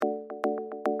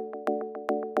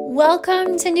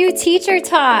Welcome to New Teacher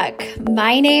Talk.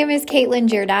 My name is Caitlin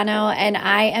Giordano, and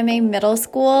I am a middle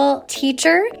school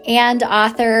teacher and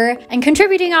author and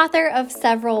contributing author of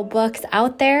several books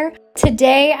out there.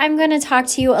 Today, I'm going to talk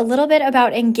to you a little bit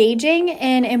about engaging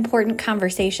in important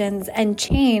conversations and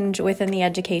change within the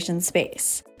education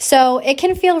space. So it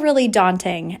can feel really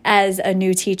daunting as a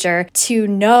new teacher to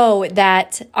know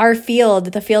that our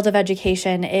field, the field of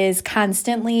education, is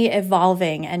constantly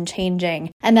evolving and changing,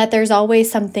 and that there's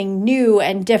always something new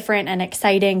and different and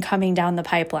exciting coming down the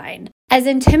pipeline. As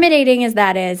intimidating as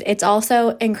that is, it's also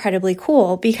incredibly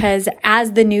cool because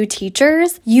as the new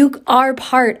teachers, you are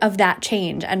part of that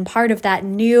change and part of that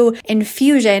new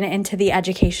infusion into the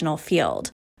educational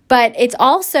field. But it's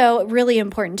also really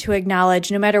important to acknowledge,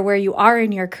 no matter where you are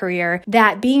in your career,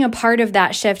 that being a part of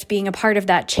that shift, being a part of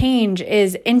that change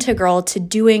is integral to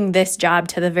doing this job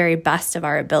to the very best of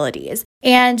our abilities.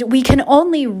 And we can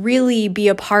only really be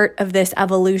a part of this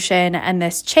evolution and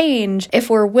this change if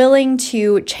we're willing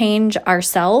to change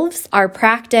ourselves, our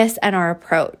practice, and our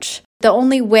approach. The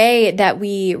only way that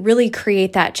we really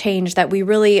create that change, that we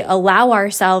really allow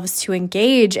ourselves to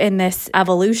engage in this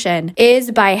evolution, is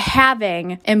by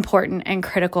having important and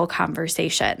critical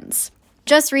conversations.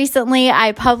 Just recently,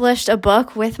 I published a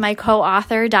book with my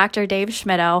co-author, Dr. Dave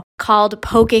Schmittou, called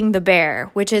Poking the Bear,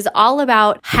 which is all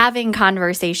about having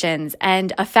conversations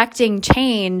and affecting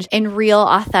change in real,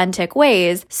 authentic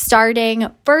ways, starting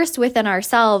first within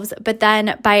ourselves, but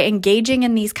then by engaging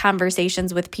in these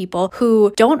conversations with people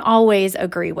who don't always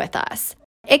agree with us.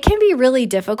 It can be really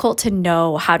difficult to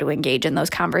know how to engage in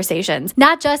those conversations,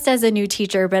 not just as a new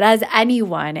teacher, but as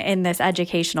anyone in this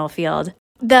educational field.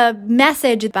 The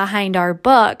message behind our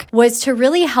book was to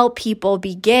really help people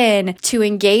begin to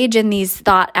engage in these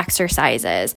thought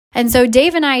exercises. And so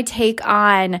Dave and I take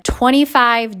on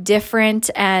 25 different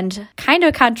and kind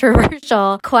of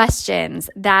controversial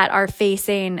questions that are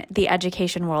facing the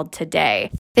education world today.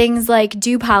 Things like,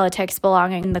 do politics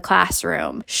belong in the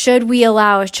classroom? Should we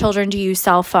allow children to use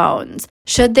cell phones?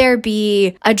 Should there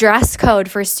be a dress code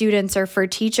for students or for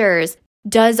teachers?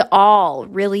 Does all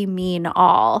really mean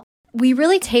all? We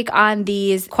really take on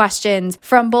these questions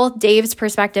from both Dave's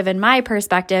perspective and my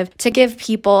perspective to give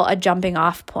people a jumping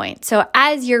off point. So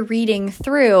as you're reading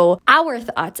through our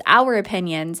thoughts, our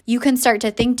opinions, you can start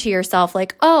to think to yourself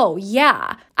like, oh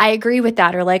yeah, I agree with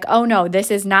that. Or like, oh no, this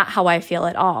is not how I feel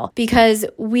at all. Because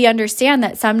we understand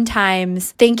that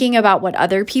sometimes thinking about what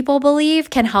other people believe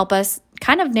can help us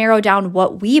kind of narrow down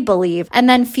what we believe and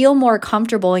then feel more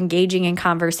comfortable engaging in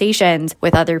conversations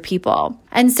with other people.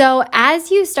 And so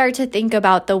as you start to think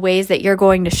about the ways that you're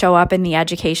going to show up in the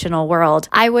educational world,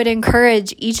 I would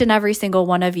encourage each and every single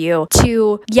one of you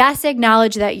to, yes,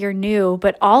 acknowledge that you're new,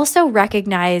 but also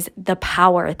recognize the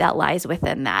power that lies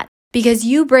within that. Because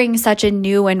you bring such a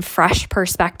new and fresh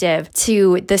perspective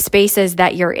to the spaces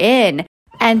that you're in.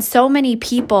 And so many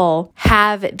people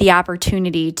have the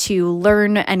opportunity to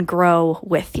learn and grow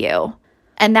with you.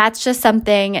 And that's just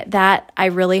something that I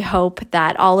really hope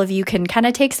that all of you can kind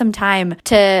of take some time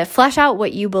to flesh out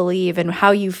what you believe and how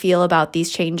you feel about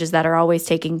these changes that are always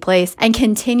taking place and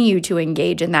continue to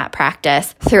engage in that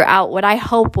practice throughout what I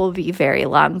hope will be very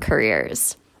long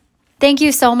careers. Thank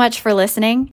you so much for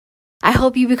listening. I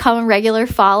hope you become a regular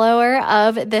follower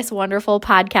of this wonderful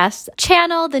podcast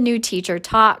channel, The New Teacher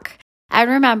Talk. And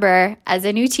remember, as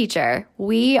a new teacher,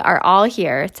 we are all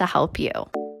here to help you.